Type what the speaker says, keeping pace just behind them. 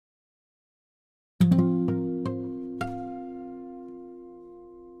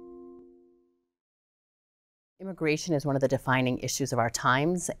Immigration is one of the defining issues of our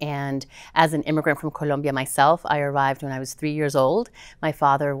times, and as an immigrant from Colombia myself, I arrived when I was 3 years old. My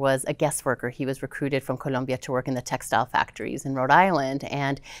father was a guest worker. He was recruited from Colombia to work in the textile factories in Rhode Island,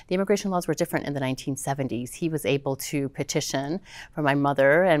 and the immigration laws were different in the 1970s. He was able to petition for my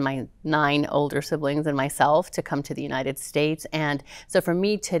mother and my 9 older siblings and myself to come to the United States. And so for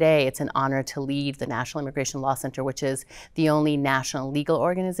me today, it's an honor to lead the National Immigration Law Center, which is the only national legal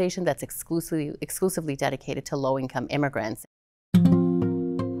organization that's exclusively dedicated to low-income immigrants.